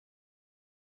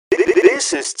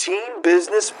This is Team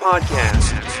Business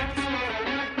Podcast.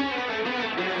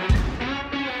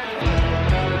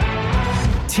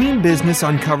 Team Business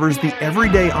uncovers the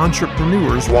everyday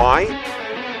entrepreneur's why,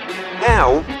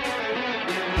 how,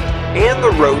 and the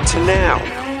road to now.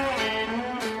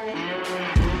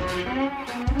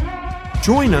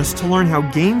 Join us to learn how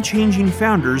game-changing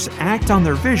founders act on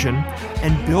their vision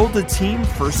and build a team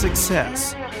for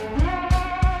success.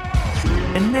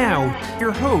 And now,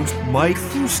 your host, Mike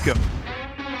Fusco.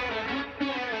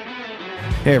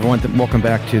 Hey everyone, welcome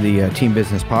back to the Team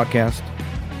Business Podcast.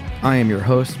 I am your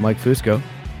host, Mike Fusco,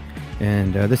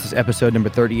 and this is episode number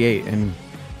 38. And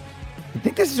I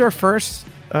think this is our first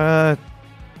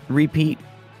repeat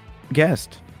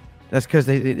guest. That's because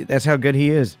that's how good he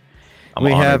is.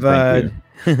 We have, I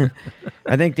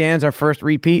think Dan's our first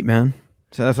repeat, man.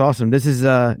 So that's awesome. This is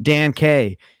Dan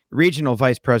Kay, Regional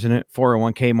Vice President,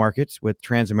 401k Markets with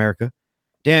Transamerica.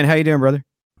 Dan, how you doing, brother?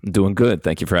 I'm doing good.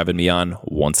 Thank you for having me on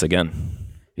once again.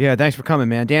 Yeah, thanks for coming,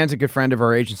 man. Dan's a good friend of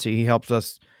our agency. He helps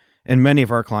us and many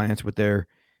of our clients with their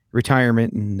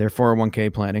retirement and their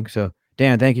 401k planning. So,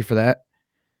 Dan, thank you for that.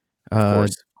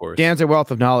 Of course. Dan's a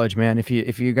wealth of knowledge, man. If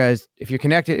you're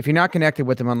connected, if you're not connected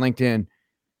with him on LinkedIn,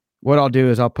 what I'll do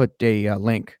is I'll put a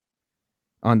link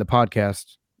on the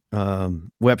podcast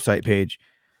website page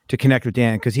to connect with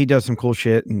Dan, because he does some cool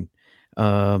shit, and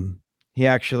he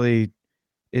actually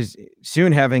is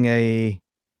soon having an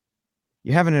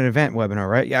event webinar,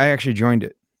 right? Yeah, I actually joined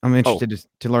it. I'm interested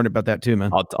to learn about that too,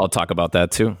 man. I'll talk about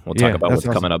that too. We'll talk about what's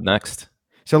coming up next.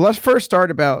 So let's talk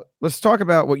about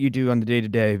what you do on the day to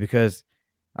day, because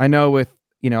I know with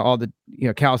all the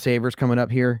Cal Savers coming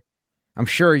up here, I'm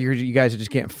sure you guys are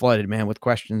just getting flooded, man, with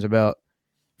questions about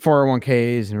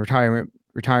 401ks and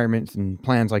retirements and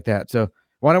plans like that. So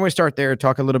why don't we start there?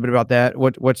 Talk a little bit about that.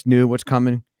 What's new? What's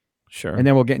coming? Sure. And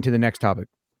then we'll get into the next topic.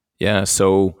 Yeah.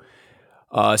 So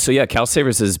Cal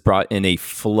Savers has brought in a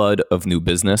flood of new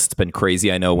business. It's been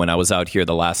crazy. I know when I was out here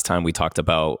the last time, we talked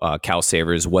about Cal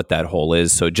Savers, what that whole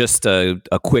is. So just a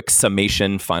quick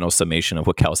final summation of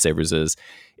what Cal Savers is.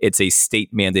 It's a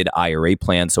state-mandated IRA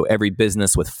plan. So every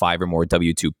business with 5 or more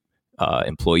W-2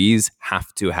 employees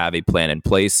have to have a plan in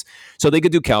place. So they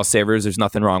could do Cal Savers. There's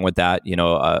nothing wrong with that.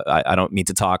 I don't mean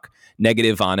to talk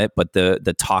negative on it, but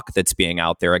the talk that's being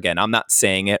out there, again, I'm not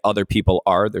saying it. Other people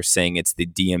are. They're saying it's the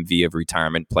DMV of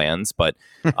retirement plans. But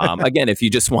again, if you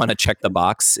just want to check the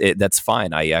box, that's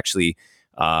fine. I actually,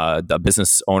 the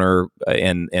business owner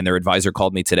and their advisor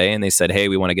called me today, and they said, hey,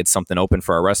 we want to get something open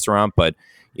for our restaurant, but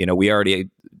we already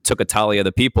took a tally of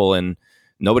the people and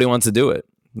nobody wants to do it.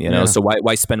 So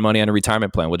why spend money on a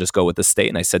retirement plan? We'll just go with the state.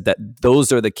 And I said that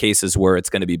those are the cases where it's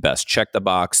going to be best. Check the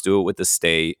box, do it with the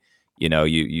state. You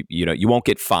won't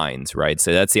get fined, right?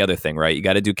 So that's the other thing, right? You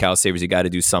got to do Cal Savers. You got to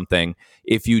do something.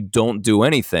 If you don't do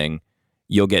anything,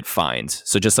 you'll get fined.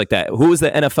 So just like that. Who was the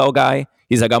NFL guy?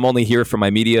 He's like, I'm only here for my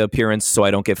media appearance so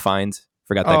I don't get fined.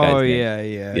 Forgot that guy's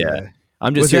name. Yeah.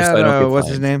 I'm just here so I don't get fined. What's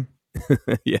his name?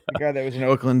 Yeah. The guy that was in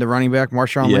Oakland, the running back,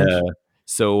 Marshawn Lynch. Yeah.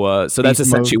 So that's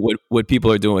essentially what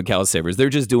people are doing with Cal Savers. They're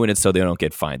just doing it so they don't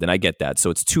get fined. And I get that. So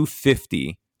it's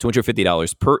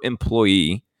 $250 per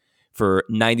employee for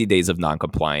 90 days of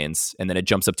noncompliance. And then it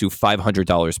jumps up to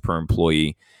 $500 per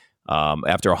employee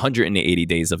after 180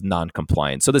 days of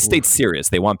noncompliance. So the state's serious.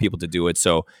 They want people to do it.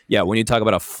 So yeah, when you talk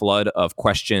about a flood of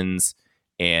questions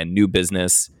and new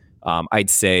business, I'd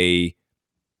say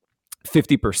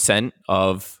 50%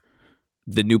 of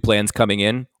the new plans coming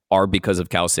in are because of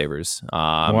Cal Savers.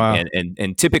 Wow.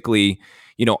 And typically,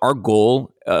 our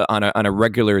goal on a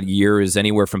regular year is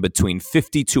anywhere from between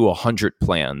 50 to 100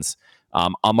 plans.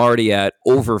 I'm already at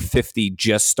over 50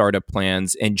 just startup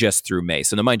plans and just through May.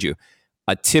 So now, mind you,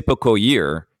 a typical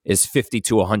year is 50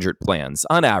 to 100 plans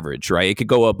on average, right? It could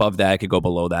go above that, it could go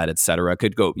below that, et cetera. It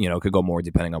could go, it could go more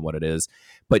depending on what it is.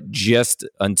 But just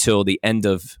until the end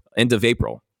of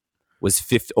April, was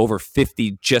over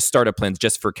 50 just startup plans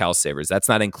just for Cal Savers. That's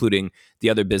not including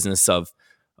the other business of,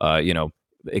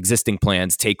 existing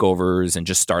plans, takeovers, and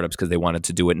just startups because they wanted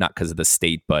to do it, not because of the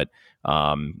state. But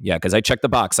because I checked the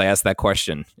box, I asked that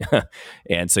question.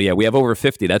 And so, we have over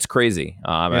 50. That's crazy.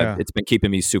 It's been keeping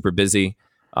me super busy.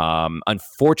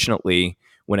 Unfortunately,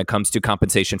 when it comes to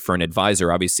compensation for an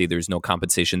advisor, obviously there's no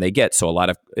compensation they get. So a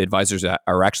lot of advisors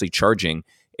are actually charging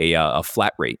a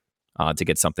flat rate to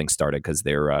get something started because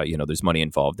there's money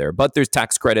involved there, but there's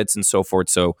tax credits and so forth.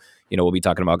 So, we'll be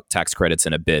talking about tax credits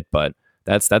in a bit, but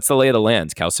that's the lay of the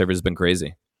land. Cal Savers has been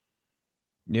crazy.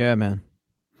 Yeah, man.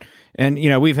 And,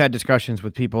 we've had discussions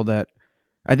with people that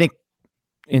I think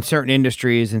in certain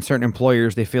industries and certain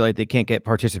employers, they feel like they can't get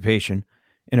participation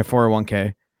in a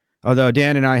 401k. Although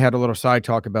Dan and I had a little side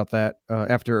talk about that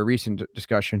after a recent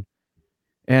discussion.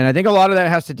 And I think a lot of that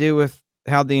has to do with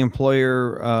how the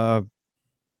employer,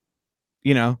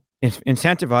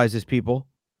 incentivizes people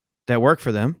that work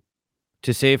for them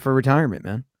to save for retirement,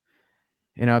 man.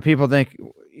 People think,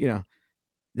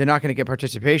 they're not going to get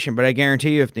participation, but I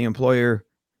guarantee you if the employer,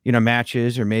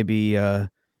 matches or maybe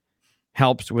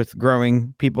helps with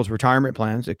growing people's retirement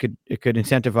plans, it could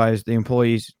incentivize the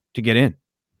employees to get in.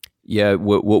 Yeah,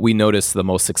 what we notice, the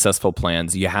most successful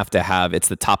plans, you have to have, it's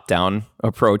the top-down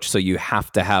approach, so you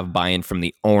have to have buy-in from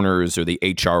the owners or the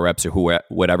HR reps or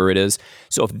whatever it is.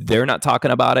 So if they're not talking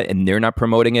about it and they're not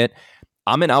promoting it,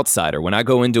 I'm an outsider. When I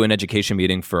go into an education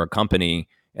meeting for a company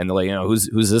and they're like, who's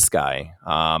this guy?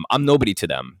 I'm nobody to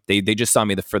them. They just saw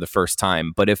me for the first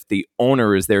time. But if the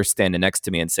owner is there standing next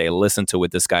to me and say, listen to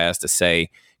what this guy has to say,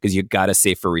 because you got to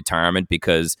save for retirement,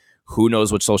 because who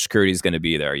knows what Social Security is going to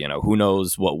be there? Who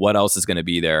knows what else is going to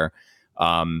be there?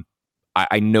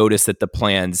 I notice that the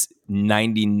plans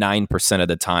 99% of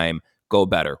the time go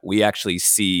better. We actually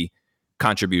see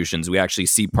contributions. We actually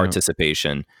see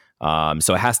participation.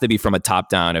 So it has to be from a top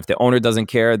down. If the owner doesn't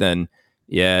care, then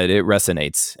yeah, it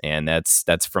resonates. And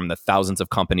that's from the thousands of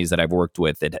companies that I've worked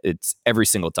with. It's every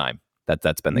single time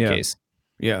that's been the case.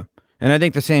 Yeah. And I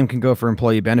think the same can go for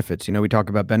employee benefits. We talk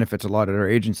about benefits a lot at our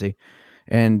agency.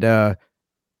 And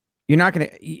you're not going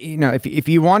to, if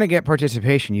you want to get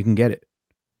participation, you can get it,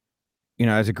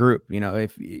 as a group.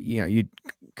 If you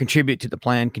contribute to the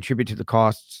plan, contribute to the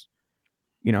costs,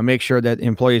 make sure that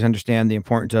employees understand the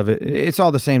importance of it. It's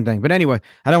all the same thing. But anyway,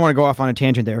 I don't want to go off on a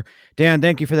tangent there. Dan,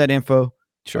 thank you for that info.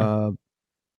 Sure.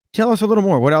 Tell us a little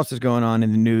more. What else is going on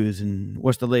in the news and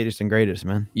what's the latest and greatest,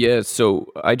 man? Yeah, so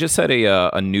I just had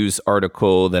a news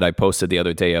article that I posted the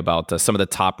other day about some of the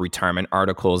top retirement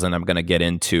articles, and I'm going to get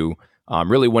into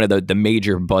really one of the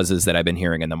major buzzes that I've been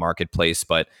hearing in the marketplace.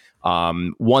 But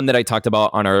one that I talked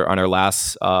about on our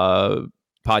last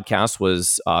podcast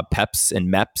was PEPs and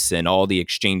MEPs and all the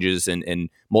exchanges and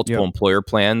multiple employer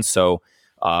plans. So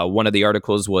one of the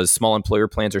articles was small employer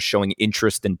plans are showing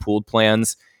interest in pooled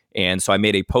plans. And so I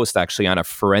made a post actually on a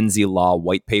Forensi Law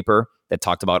white paper that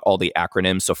talked about all the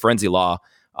acronyms. So Forensi Law,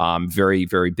 very,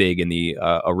 very big in the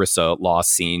ERISA law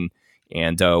scene.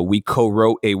 And we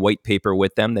co-wrote a white paper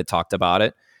with them that talked about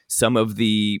it. Some of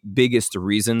the biggest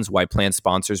reasons why plan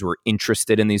sponsors were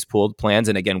interested in these pooled plans.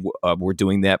 And again, we're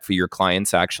doing that for your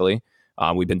clients, actually.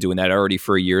 We've been doing that already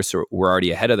for a year, so we're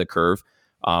already ahead of the curve.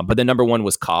 But the number one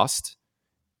was cost.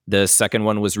 The second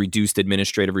one was reduced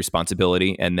administrative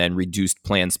responsibility, and then reduced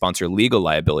plan sponsor legal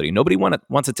liability. Nobody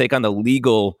wants to take on the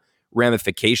legal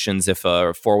ramifications if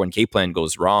a 401k plan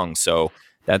goes wrong. So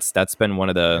that's been one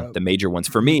of the major ones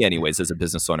for me, anyways, as a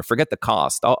business owner. Forget the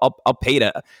cost. I'll pay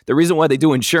to. The reason why they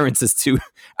do insurance is to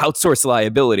outsource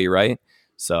liability, right?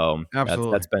 So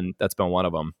that's been one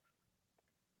of them.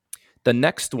 The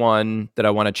next one that I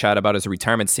want to chat about is a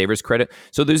retirement savers credit.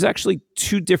 So there's actually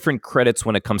two different credits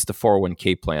when it comes to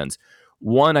 401k plans.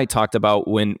 One, I talked about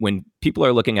when people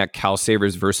are looking at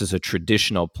CalSavers versus a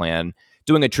traditional plan.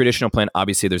 Doing a traditional plan,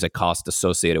 obviously there's a cost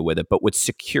associated with it. But with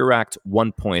Secure Act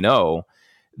 1.0,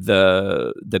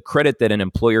 the credit that an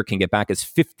employer can get back is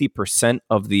 50%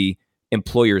 of the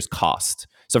employer's cost.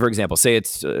 So for example, say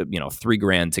it's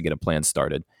 $3,000 to get a plan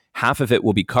started. Half of it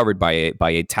will be covered by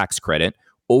a tax credit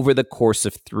over the course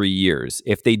of 3 years.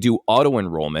 If they do auto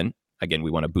enrollment, again, we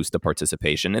want to boost the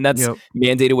participation, and that's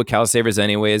mandated with CalSavers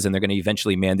anyways, and they're going to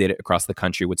eventually mandate it across the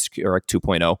country with Secure Act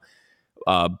 2.0.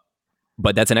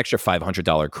 But that's an extra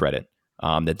 $500 credit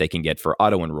that they can get for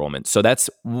auto enrollment. So that's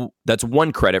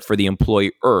one credit for the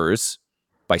employers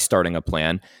by starting a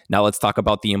plan. Now let's talk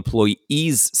about the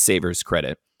employees savers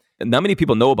credit. And not many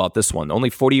people know about this one. Only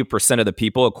 40% of the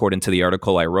people, according to the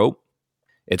article I wrote.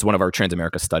 It's one of our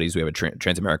Transamerica studies. We have a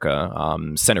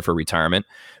Transamerica Center for Retirement.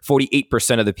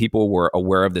 48% of the people were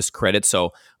aware of this credit.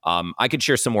 So I could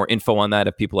share some more info on that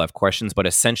if people have questions. But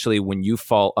essentially, when you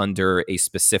fall under a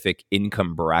specific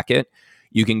income bracket,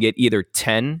 you can get either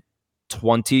 10,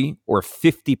 20, or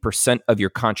 50% of your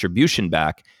contribution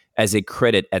back as a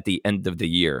credit at the end of the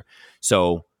year.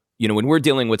 So, when we're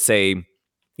dealing with, say,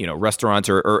 restaurants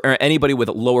or anybody with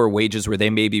lower wages where they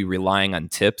may be relying on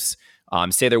tips,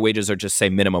 say their wages are just, say,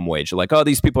 minimum wage. Like, oh,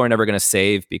 these people are never going to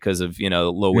save because of,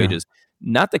 low wages.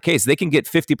 Not the case. They can get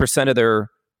 50% of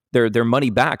their money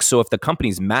back. So if the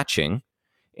company's matching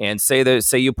and say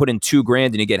you put in $2,000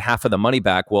 and you get half of the money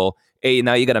back, well, hey,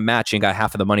 now you got to match and got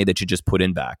half of the money that you just put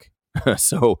in back.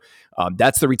 So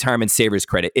that's the retirement savers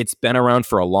credit. It's been around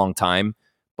for a long time,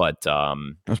 but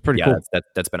that's pretty cool.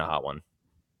 That's been a hot one.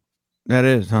 That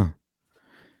is, huh?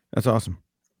 That's awesome.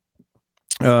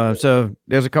 So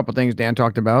there's a couple things Dan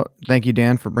talked about. Thank you,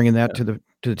 Dan, for bringing that to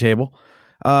the table.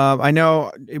 I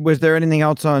know. Was there anything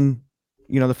else on,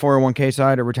 the 401k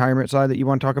side or retirement side that you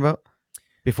want to talk about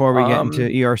before we get into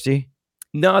ERC?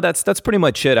 No, that's pretty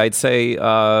much it. I'd say.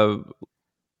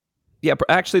 Yeah,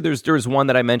 actually, there's one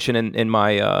that I mentioned in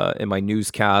my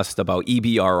newscast about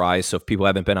EBRI. So if people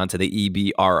haven't been onto the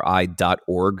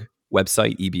EBRI.org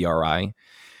website, EBRI,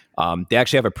 they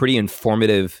actually have a pretty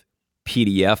informative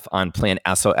PDF on plan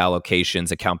asset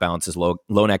allocations, account balances,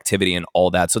 loan activity, and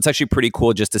all that. So it's actually pretty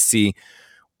cool just to see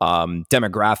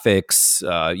demographics,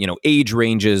 age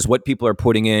ranges, what people are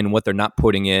putting in, what they're not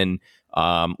putting in.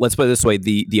 Let's put it this way: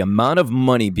 the amount of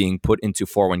money being put into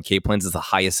 401k plans is the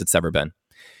highest it's ever been.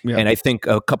 Yeah. And I think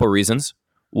a couple of reasons.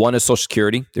 One is Social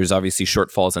Security. There's obviously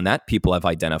shortfalls in that people have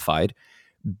identified.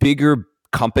 Bigger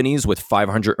companies with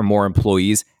 500 or more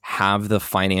employees have the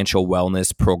financial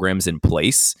wellness programs in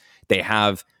place. They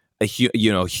have a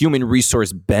human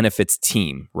resource benefits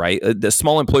team, right? The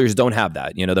small employers don't have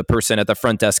that. The person at the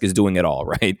front desk is doing it all,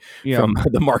 right? Yeah. From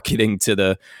the marketing to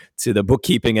the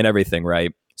bookkeeping and everything,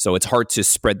 right? So it's hard to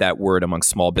spread that word among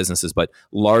small businesses, but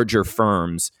larger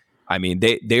firms, I mean,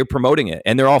 they're promoting it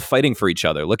and they're all fighting for each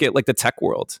other. Look at like the tech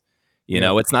world.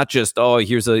 It's not just,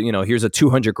 here's a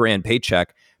 $200,000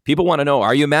 paycheck. People want to know,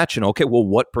 are you matching? Okay, well,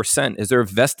 what percent? Is there a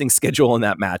vesting schedule in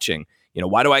that matching?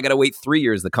 Why do I got to wait 3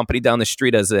 years? The company down the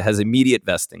street has immediate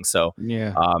vesting. So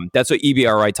that's what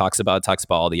EBRI talks about. It talks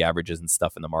about all the averages and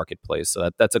stuff in the marketplace. So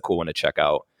that's a cool one to check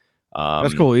out.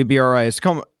 That's cool. EBRI is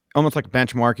almost like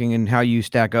benchmarking and how you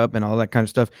stack up and all that kind of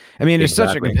stuff. I mean, it's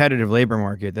such a competitive labor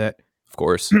market that, of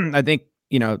course, I think,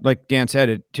 like Dan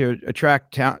said, to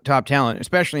attract top talent,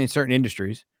 especially in certain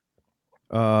industries,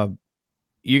 you're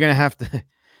going to have to,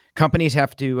 companies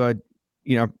have to,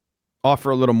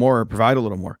 offer a little more, or provide a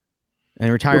little more.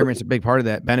 And retirement's a big part of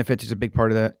that. Benefits is a big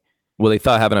part of that. Well, they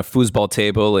thought having a foosball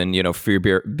table and, free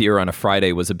beer on a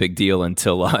Friday was a big deal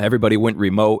until everybody went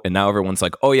remote. And now everyone's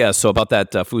like, oh, yeah, so about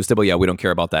that foosball, yeah, we don't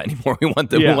care about that anymore. We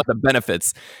want we want the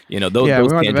benefits. Those we want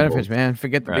tangibles. The benefits, man.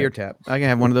 Forget the beer tap. I can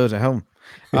have one of those at home.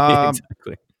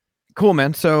 Exactly. Cool,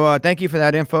 man. So thank you for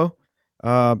that info.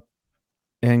 And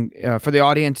for the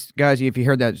audience, guys, if you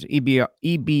heard that, it's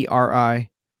EBRI.com.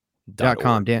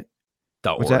 Dan,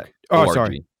 what's that? Oh,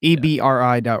 sorry.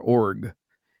 EBRI.org.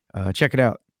 Check it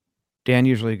out. Dan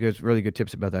usually gives really good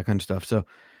tips about that kind of stuff. So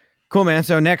cool, man.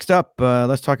 So next up,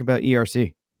 let's talk about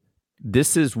ERC.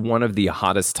 This is one of the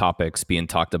hottest topics being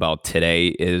talked about today.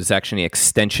 It is actually an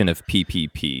extension of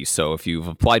PPP. So if you've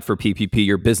applied for PPP,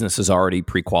 your business is already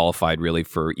pre-qualified really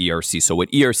for ERC. So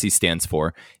what ERC stands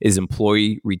for is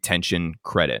Employee Retention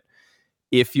Credit.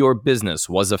 If your business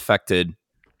was affected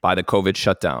by the COVID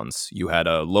shutdowns, you had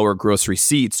a lower gross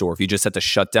receipts, or if you just had to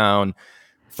shut down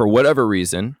for whatever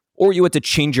reason, or you had to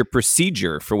change your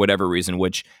procedure for whatever reason,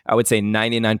 which I would say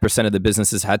 99% of the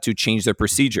businesses had to change their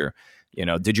procedure.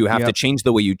 Did you have to change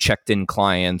the way you checked in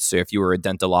clients? If you were a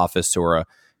dental office or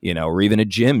or even a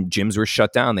gym, gyms were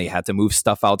shut down. They had to move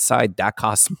stuff outside. That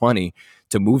costs money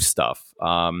to move stuff.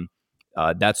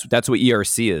 That's what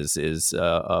ERC is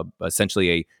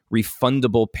essentially a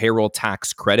refundable payroll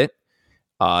tax credit.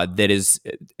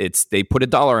 They put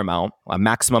a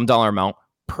maximum dollar amount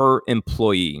per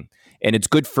employee. And it's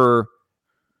good for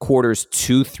quarters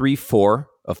 2, 3, 4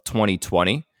 of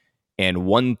 2020 and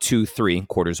 1, 2, 3,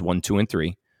 quarters 1, 2, and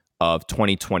 3 of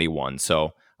 2021.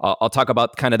 So I'll talk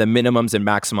about kind of the minimums and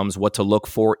maximums, what to look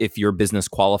for if your business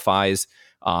qualifies.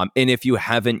 And if you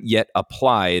haven't yet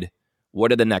applied,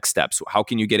 what are the next steps? How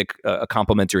can you get a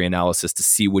complimentary analysis to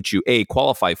see what you A,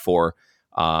 qualify for,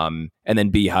 and then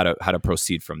B, how to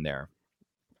proceed from there?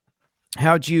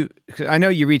 I know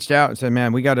you reached out and said,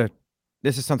 man,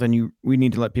 this is something we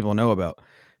need to let people know about.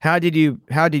 How did you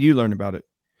learn about it?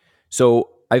 So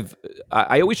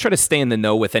I always try to stay in the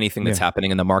know with anything that's happening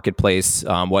in the marketplace,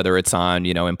 whether it's on,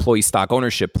 employee stock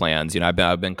ownership plans.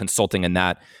 I've been consulting in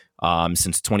that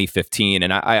since 2015.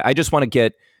 And I just want to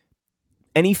get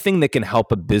anything that can help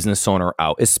a business owner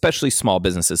out, especially small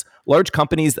businesses. Large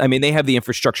companies, I mean, they have the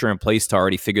infrastructure in place to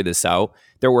already figure this out.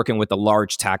 They're working with the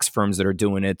large tax firms that are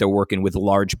doing it. They're working with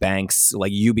large banks,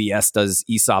 like UBS does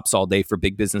ESOPs all day for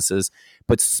big businesses.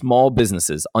 But small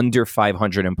businesses under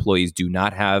 500 employees do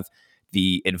not have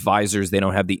the advisors. They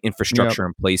don't have the infrastructure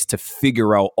in place to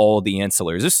figure out all the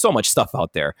ancillaries. There's so much stuff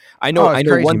out there. I know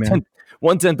crazy,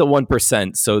 1/10 of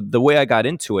 1%. So the way I got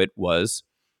into it was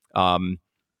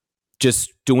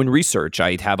just doing research.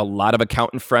 I have a lot of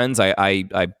accountant friends. I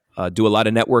do a lot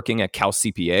of networking at Cal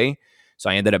CPA. So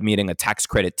I ended up meeting a tax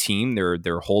credit team.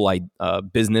 Their whole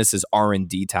business is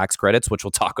R&D tax credits, which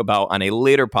we'll talk about on a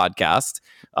later podcast.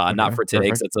 Not for today,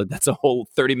 because that's a whole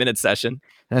 30-minute session.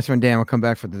 That's when Dan will come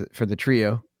back for the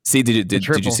trio. See, did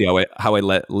you see how I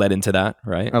led into that?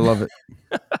 Right, I love it.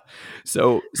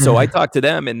 So I talked to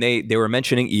them, and they were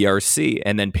mentioning ERC,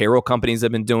 and then payroll companies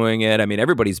have been doing it. I mean,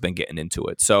 everybody's been getting into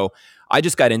it. So I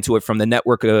just got into it from the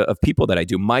network of people that I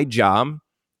do. My job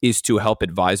is to help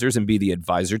advisors and be the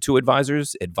advisor to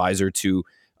advisors, advisor to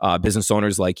business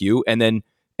owners like you, and then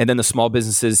the small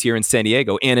businesses here in San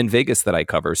Diego and in Vegas that I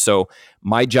cover. So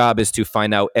my job is to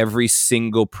find out every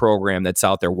single program that's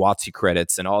out there, WOTC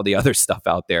credits and all the other stuff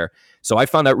out there. So I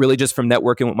found out really just from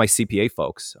networking with my CPA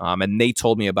folks, and they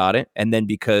told me about it. And then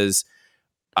because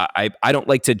I don't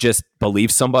like to just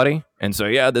believe somebody and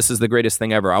say, yeah, this is the greatest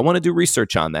thing ever. I want to do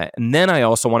research on that. And then I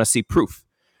also want to see proof.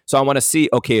 So I want to see,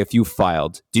 okay, if you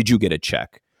filed, did you get a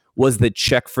check? Was the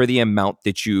check for the amount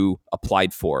that you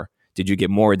applied for? Did you get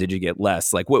more? Did you get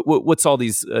less? Like what's all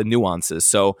these nuances?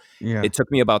 So It took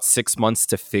me about 6 months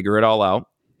to figure it all out,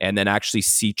 and then actually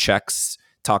see checks,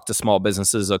 talk to small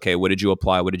businesses. Okay, what did you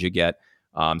apply? What did you get?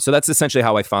 So that's essentially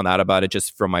how I found out about it,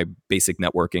 just from my basic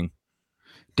networking.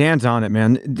 Dan's on it,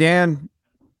 man. Dan,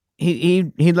 he's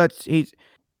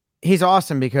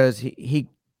awesome because he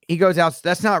goes out.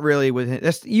 That's not really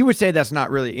you would say that's not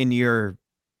really in your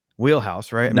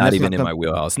wheelhouse, right? I mean, not even in my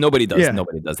wheelhouse. Nobody does. Yeah.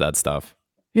 Nobody does that stuff.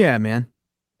 Yeah, man.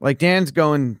 Like Dan's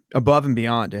going above and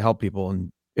beyond to help people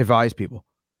and advise people.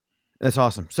 That's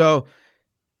awesome. So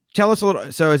tell us a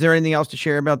little. So is there anything else to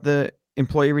share about the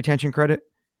employee retention credit?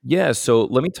 Yeah. So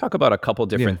let me talk about a couple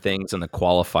different things and the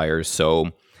qualifiers.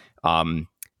 So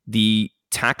the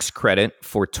tax credit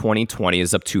for 2020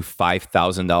 is up to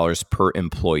 $5,000 per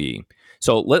employee.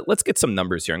 So let's get some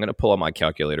numbers here. I'm going to pull out my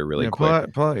calculator really quick.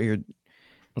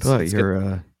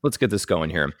 Let's get this going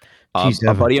here.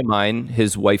 A buddy of mine,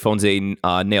 his wife owns a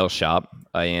nail shop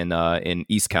in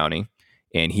East County,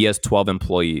 and he has 12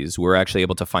 employees. We're actually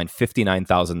able to find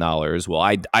 $59,000. Well,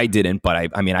 I didn't, but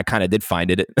I kind of did find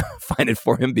it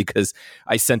for him because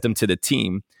I sent him to the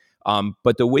team.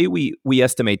 But the way we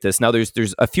estimate this, now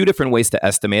there's a few different ways to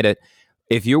estimate it.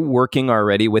 If you're working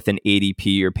already with an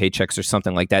ADP or Paychex or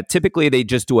something like that, typically they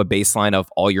just do a baseline of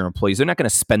all your employees. They're not going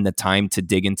to spend the time to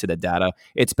dig into the data.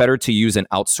 It's better to use an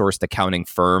outsourced accounting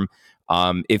firm.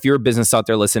 If you're a business out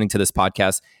there listening to this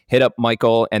podcast, hit up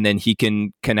Michael, and then he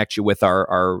can connect you with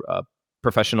our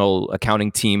professional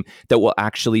accounting team that will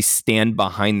actually stand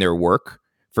behind their work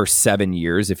for 7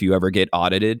 years if you ever get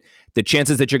audited. The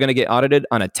chances that you're going to get audited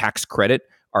on a tax credit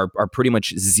are pretty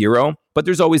much zero, but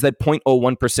there's always that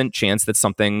 0.01% chance that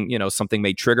something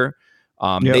may trigger.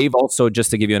 They've also,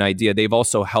 just to give you an idea, they've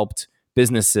also helped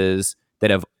businesses that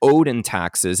have owed in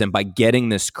taxes, and by getting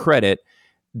this credit,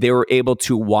 they were able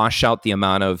to wash out the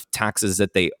amount of taxes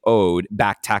that they owed,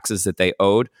 back taxes that they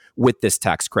owed with this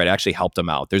tax credit. It actually helped them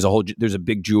out. There's a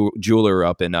big jeweler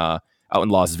out in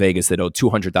Las Vegas that owed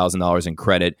 $200,000 in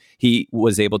credit. He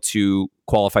was able to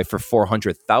qualify for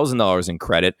 $400,000 in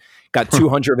credit, got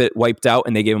 200 of it wiped out,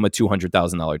 and they gave him a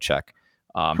 $200,000 check,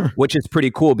 which is pretty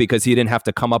cool because he didn't have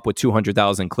to come up with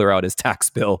 $200,000, clear out his tax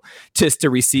bill just to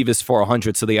receive his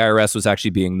 $400,000. So the IRS was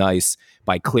actually being nice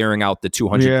by clearing out the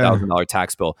 $200,000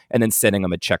 tax bill and then sending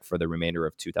him a check for the remainder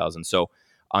of $2,000. So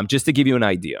just to give you an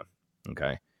idea,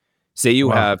 okay, say you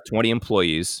have 20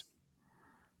 employees.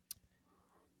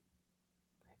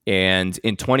 And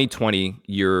in 2020,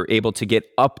 you're able to get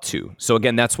up to. So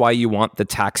again, that's why you want the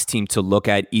tax team to look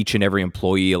at each and every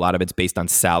employee. A lot of it's based on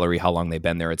salary, how long they've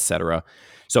been there, et cetera.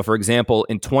 So for example,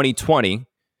 in 2020,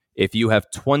 if you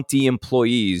have 20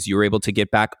 employees, you're able to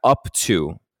get back up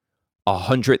to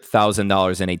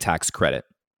 $100,000 in a tax credit.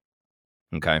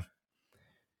 Okay.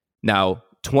 Now,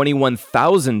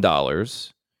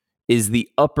 $21,000 is the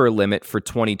upper limit for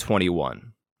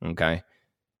 2021. Okay.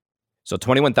 So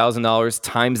 $21,000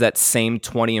 times that same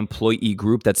 20 employee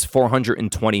group, that's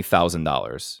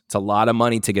 $420,000. It's a lot of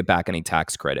money to get back any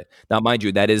tax credit. Now, mind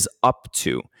you, that is up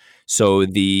to. So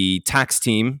the tax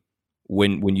team,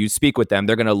 when you speak with them,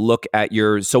 they're going to look at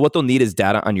so what they'll need is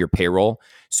data on your payroll.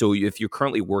 So if you're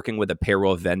currently working with a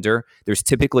payroll vendor, there's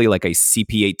typically like a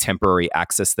CPA temporary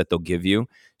access that they'll give you.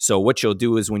 So what you'll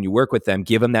do is when you work with them,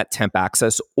 give them that temp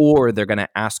access, or they're going to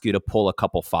ask you to pull a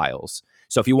couple files.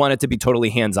 So if you want it to be totally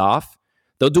hands off,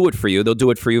 they'll do it for you. They'll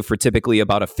do it for you for typically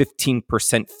about a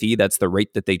 15% fee. That's the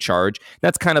rate that they charge.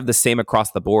 That's kind of the same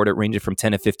across the board. It ranges from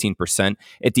 10 to 15%.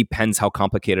 It depends how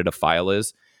complicated a file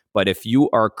is. But if you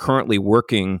are currently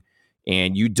working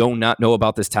and you do not know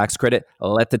about this tax credit,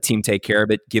 let the team take care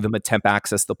of it. Give them a temp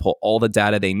access. They'll pull all the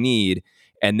data they need,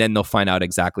 and then they'll find out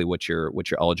exactly what you're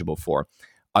eligible for.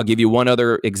 I'll give you one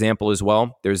other example as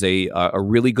well. There's a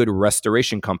really good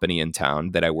restoration company in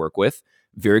town that I work with.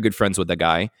 Very good friends with the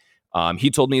guy. He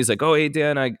told me, he's like, oh, hey,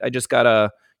 Dan, I just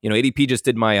got ADP just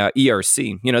did my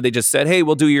ERC. They just said, hey,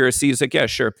 we'll do your ERC. He's like, yeah,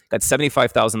 sure. Got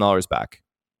 $75,000 back.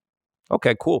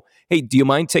 Okay, cool. Hey, do you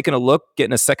mind taking a look,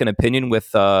 getting a second opinion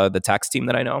with the tax team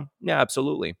that I know? Yeah,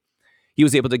 absolutely. He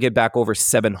was able to get back over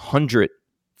 $700,000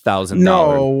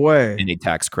 No way. in a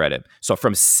tax credit. So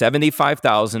from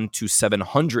 $75,000 to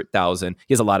 $700,000,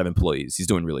 he has a lot of employees. He's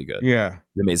doing really good. Yeah. He's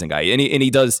an amazing guy. And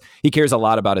he cares a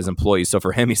lot about his employees. So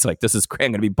for him, he's like, this is great.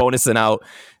 I'm going to be bonusing out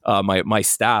my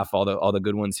staff, all the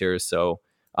good ones here. So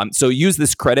use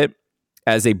this credit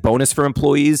as a bonus for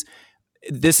employees.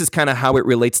 This is kind of how it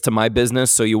relates to my business.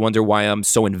 So you wonder why I'm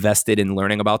so invested in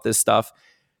learning about this stuff.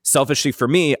 Selfishly for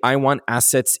me, I want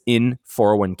assets in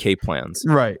 401k plans.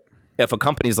 Right. If a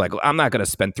company's like, I'm not going to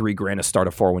spend $3,000 to start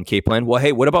a 401k plan. Well,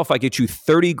 hey, what about if I get you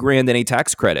 $30,000 in a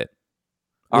tax credit?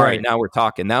 All right, now we're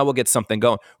talking. Now we'll get something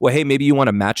going. Well, hey, maybe you want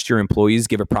to match to your employees,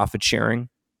 give a profit sharing.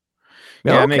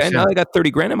 Yeah, okay, now I got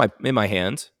 $30,000 in my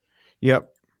hand. Yep,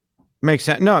 makes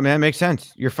sense. No, man, makes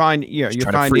sense. You're finding, you're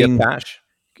finding cash.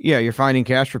 Yeah, you're finding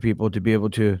cash for people to be able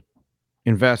to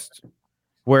invest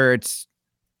where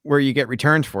you get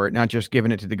returns for it, not just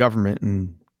giving it to the government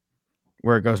and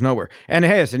where it goes nowhere. And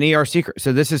hey, it's an ERC.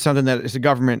 So this is something that is a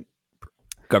government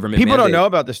people mandate. Don't know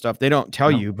about this stuff. They don't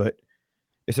tell you, but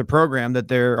it's a program that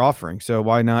they're offering. So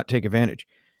why not take advantage?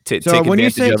 So when you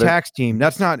say tax team,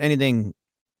 that's not anything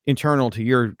internal to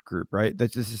your group, right?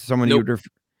 This is someone you would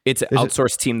It's an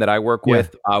outsourced team that I work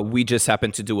with. We just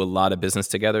happen to do a lot of business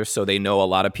together. So they know a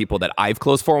lot of people that I've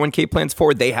closed 401k plans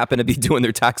for. They happen to be doing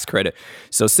their tax credit.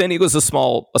 So San Diego's a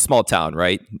small town,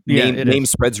 right? Name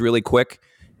spreads really quick.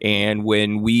 And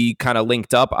when we kind of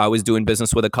linked up, I was doing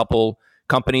business with a couple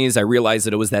companies. I realized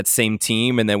that it was that same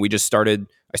team. And then I started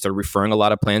referring a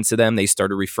lot of plans to them. They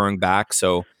started referring back.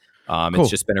 So cool. It's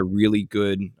just been a really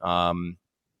good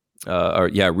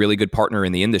really good partner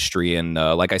in the industry. And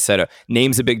like I said,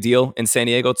 name's a big deal in San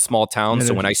Diego. It's a small town.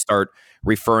 So when I start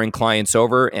referring clients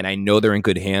over and I know they're in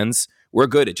good hands, we're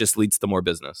good. It just leads to more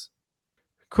business.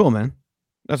 Cool, man.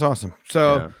 That's awesome.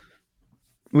 So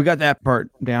we got that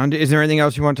part down. Is there anything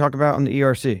else you want to talk about on the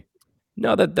ERC?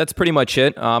 No, that's pretty much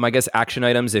it. I guess action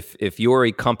items. If you're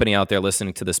a company out there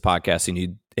listening to this podcast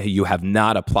and you have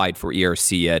not applied for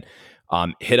ERC yet,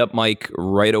 hit up Mike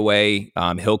right away.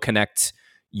 He'll connect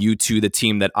you to the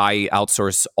team that I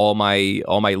outsource all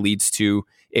my leads to.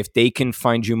 If they can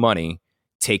find you money,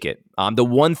 take it. The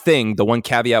one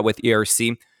caveat with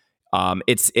ERC,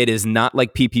 it is not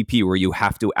like PPP where you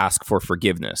have to ask for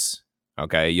forgiveness.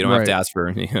 Okay, you don't have to ask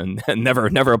for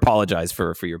never apologize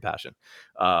for your passion.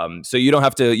 So you don't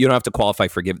have to qualify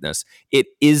forgiveness. It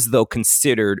is though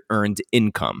considered earned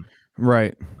income.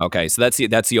 Right. Okay, so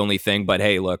that's the only thing. But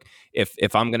hey, look,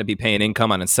 if I'm going to be paying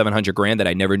income on a $700,000 that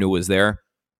I never knew was there,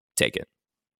 take it.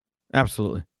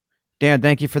 Absolutely. Dan,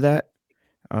 thank you for that.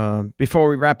 Before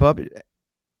we wrap up,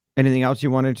 anything else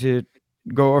you wanted to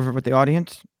go over with the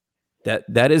audience?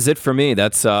 That is it for me.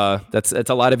 That's a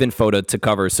lot of info to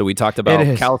cover. So we talked about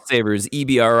CalSavers,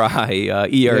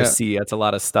 EBRI, ERC. That's a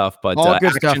lot of stuff. But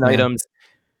action items,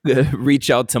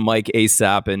 reach out to Mike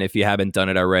ASAP. And if you haven't done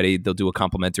it already, they'll do a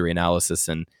complimentary analysis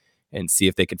and see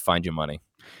if they could find you money.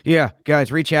 Yeah,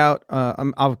 guys, reach out.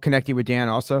 I'll connect you with Dan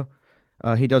also.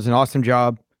 He does an awesome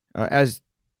job. As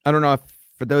I don't know if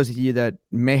for those of you that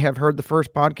may have heard the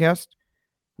first podcast,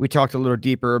 we talked a little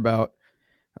deeper about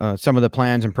some of the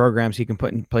plans and programs he can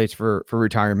put in place for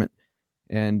retirement.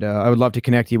 And I would love to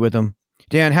connect you with him.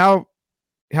 Dan, how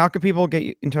can people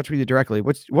get in touch with you directly?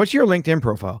 What's your LinkedIn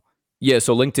profile? Yeah,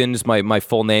 so LinkedIn is my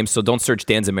full name. So don't search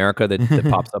Dan's America that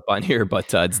pops up on here,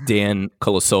 but it's Dan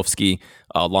Kolosowski,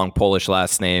 long Polish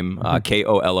last name,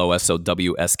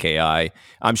 Kolosowski.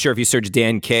 I'm sure if you search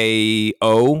Dan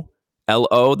Kollo,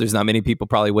 there's not many people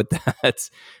probably with that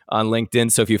on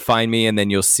LinkedIn. So if you find me, and then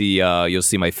you'll see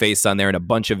my face on there and a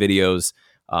bunch of videos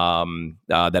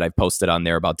that I've posted on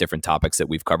there about different topics that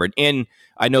we've covered. And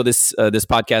I know this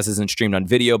podcast isn't streamed on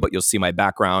video, but you'll see my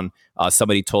background.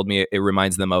 Somebody told me it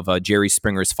reminds them of Jerry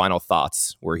Springer's Final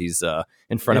Thoughts, where he's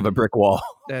in front of a brick wall.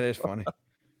 That is funny.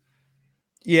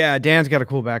 Yeah, Dan's got a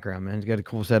cool background, man. He's got a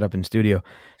cool setup in studio.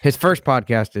 His first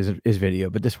podcast is video,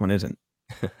 but this one isn't.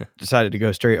 Decided to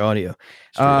go straight audio.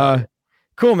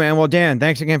 Cool, man. Well, Dan,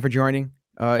 thanks again for joining.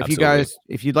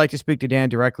 If you'd like to speak to Dan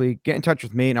directly, get in touch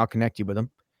with me and I'll connect you with him.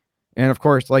 And of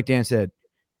course, like Dan said,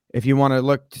 if you want to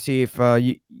look to see if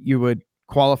you would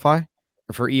qualify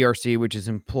for ERC, which is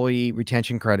Employee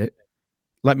Retention Credit,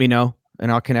 let me know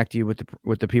and I'll connect you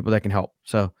with the people that can help.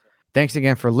 So thanks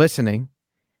again for listening.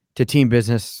 to Team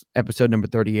Business, episode number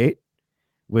 38,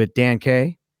 with Dan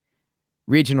Kay,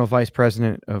 Regional Vice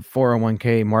President of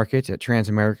 401k Markets at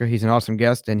Transamerica. He's an awesome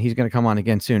guest, and he's going to come on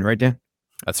again soon, right, Dan?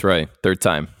 That's right. Third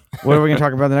time. What are we going to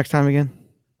talk about the next time again?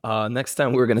 Next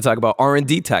time we're going to talk about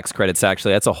R&D tax credits,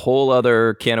 actually. That's a whole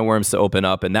other can of worms to open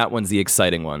up, and that one's the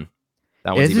exciting one.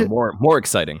 That one's even more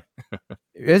exciting.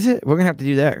 Is it? We're going to have to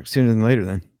do that sooner than later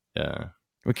then. Yeah.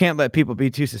 We can't let people be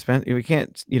too suspense. We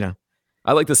can't,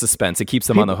 I like the suspense. It keeps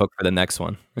them on the hook for the next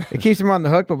one. It keeps them on the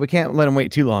hook, but we can't let them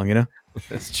wait too long,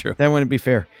 That's true. That wouldn't be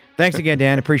fair. Thanks again,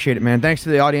 Dan. Appreciate it, man. Thanks to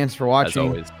the audience for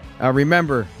watching. As always.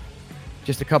 Remember,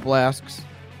 just a couple asks.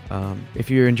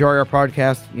 If you enjoy our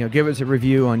podcast, give us a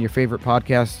review on your favorite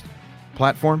podcast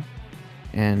platform.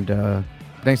 And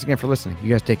thanks again for listening. You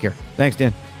guys take care. Thanks,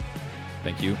 Dan.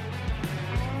 Thank you.